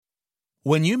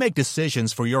When you make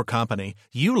decisions for your company,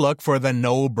 you look for the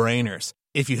no-brainers.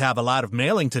 If you have a lot of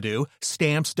mailing to do,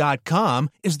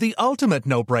 Stamps.com is the ultimate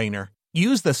no-brainer.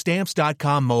 Use the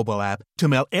Stamps.com mobile app to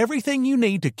mail everything you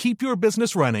need to keep your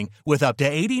business running with up to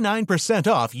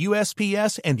 89% off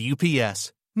USPS and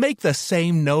UPS. Make the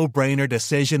same no-brainer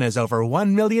decision as over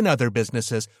 1 million other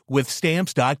businesses with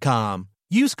Stamps.com.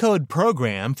 Use code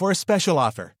PROGRAM for a special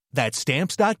offer. That's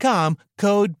Stamps.com,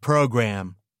 code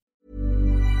PROGRAM.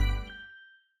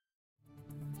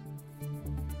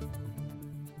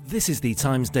 This is the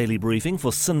Times Daily Briefing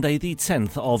for Sunday the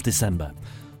 10th of December.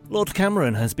 Lord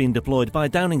Cameron has been deployed by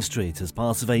Downing Street as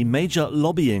part of a major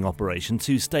lobbying operation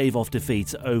to stave off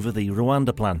defeat over the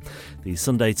Rwanda plan. The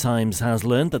Sunday Times has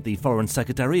learned that the Foreign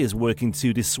Secretary is working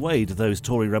to dissuade those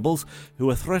Tory rebels who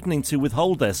are threatening to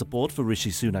withhold their support for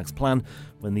Rishi Sunak's plan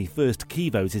when the first key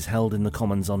vote is held in the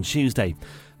Commons on Tuesday.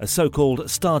 A so-called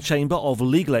Star Chamber of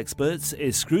legal experts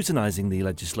is scrutinising the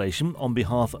legislation on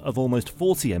behalf of almost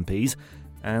 40 MPs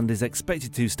and is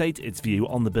expected to state its view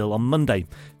on the bill on Monday.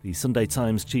 The Sunday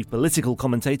Times chief political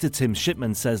commentator Tim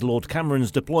Shipman says Lord Cameron's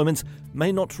deployment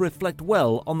may not reflect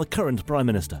well on the current Prime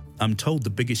Minister. I'm told the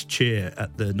biggest cheer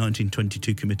at the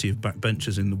 1922 Committee of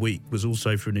Backbenchers in the week was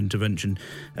also for an intervention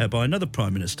by another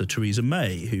Prime Minister, Theresa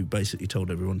May, who basically told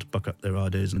everyone to buck up their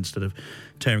ideas instead of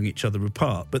tearing each other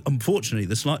apart. But unfortunately,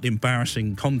 the slightly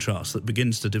embarrassing contrast that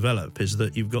begins to develop is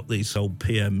that you've got these old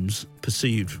PMs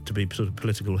perceived to be sort of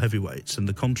political heavyweights, and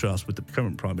the contrast with the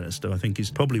current Prime Minister, I think,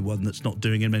 is probably one that's not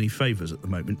doing him any favours at the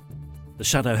moment. The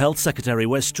Shadow Health Secretary,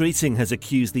 Wes Streeting, has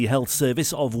accused the Health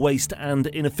Service of waste and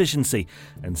inefficiency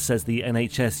and says the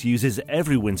NHS uses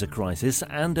every winter crisis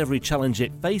and every challenge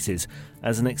it faces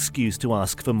as an excuse to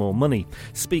ask for more money.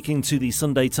 Speaking to the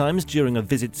Sunday Times during a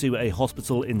visit to a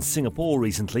hospital in Singapore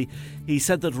recently, he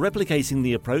said that replicating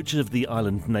the approach of the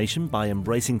island nation by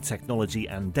embracing technology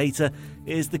and data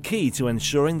is the key to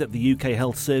ensuring that the UK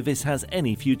Health Service has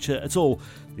any future at all.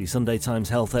 The Sunday Times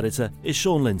health editor is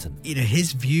Sean Linton.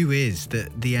 His view is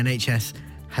that the NHS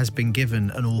has been given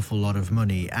an awful lot of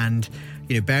money, and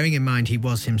bearing in mind he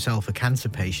was himself a cancer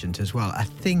patient as well, I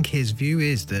think his view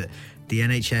is that the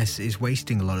NHS is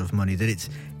wasting a lot of money, that it's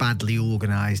badly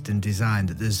organised and designed,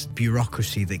 that there's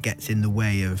bureaucracy that gets in the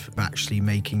way of actually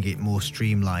making it more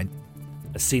streamlined.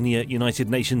 A senior United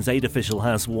Nations aid official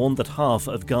has warned that half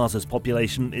of Gaza's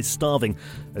population is starving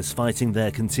as fighting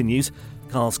there continues.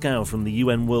 Carl Scow from the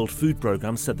UN World Food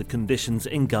Programme said the conditions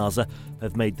in Gaza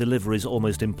have made deliveries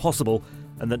almost impossible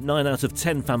and that 9 out of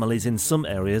 10 families in some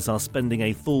areas are spending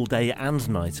a full day and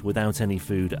night without any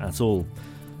food at all.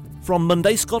 From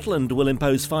Monday, Scotland will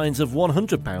impose fines of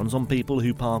 £100 on people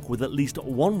who park with at least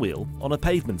one wheel on a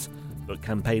pavement. But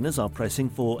campaigners are pressing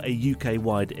for a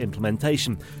UK-wide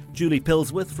implementation. Julie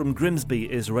Pillsworth from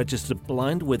Grimsby is registered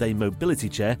blind with a mobility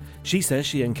chair. She says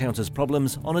she encounters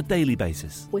problems on a daily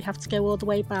basis. We have to go all the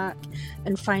way back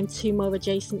and find 2 more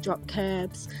adjacent drop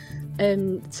curbs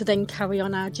to then carry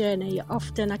on our journey.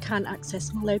 Often I can't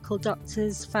access my local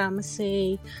doctors,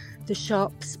 pharmacy, the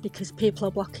shops because people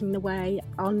are blocking the way.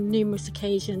 On numerous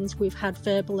occasions we've had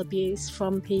verbal abuse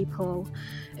from people.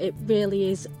 It really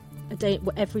is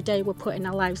every day we're putting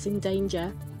our lives in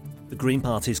danger. The Green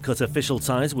Party's cut official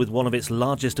ties with one of its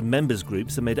largest members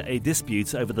groups amid a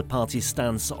dispute over the party's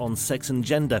stance on sex and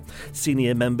gender.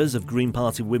 Senior members of Green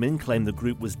Party Women claim the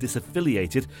group was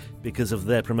disaffiliated because of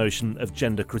their promotion of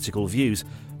gender-critical views.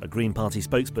 A Green Party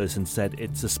spokesperson said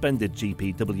it suspended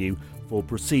GPW for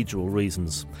procedural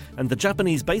reasons. And the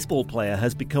Japanese baseball player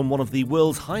has become one of the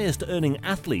world's highest-earning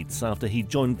athletes after he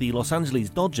joined the Los Angeles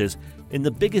Dodgers in the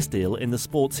biggest deal in the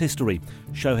sport's history.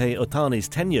 Shohei Ohtani's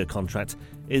 10-year contract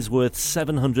is worth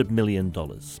 $700 million.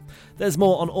 There's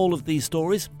more on all of these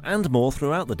stories and more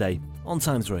throughout the day on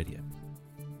Times Radio.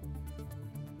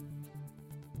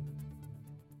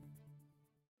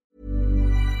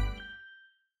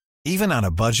 Even on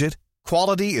a budget,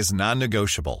 quality is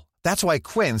non-negotiable. That's why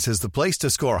Quince is the place to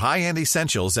score high-end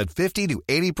essentials at 50 to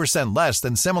 80% less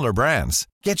than similar brands.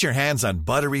 Get your hands on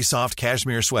buttery soft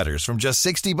cashmere sweaters from just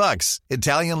 $60,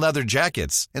 Italian leather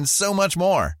jackets, and so much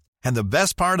more. And the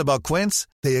best part about Quince,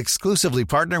 they exclusively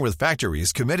partner with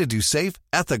factories committed to safe,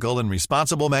 ethical, and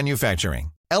responsible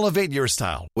manufacturing. Elevate your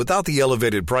style without the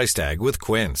elevated price tag with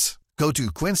Quince. Go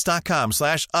to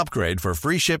quince.com/upgrade for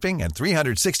free shipping and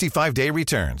 365-day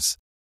returns.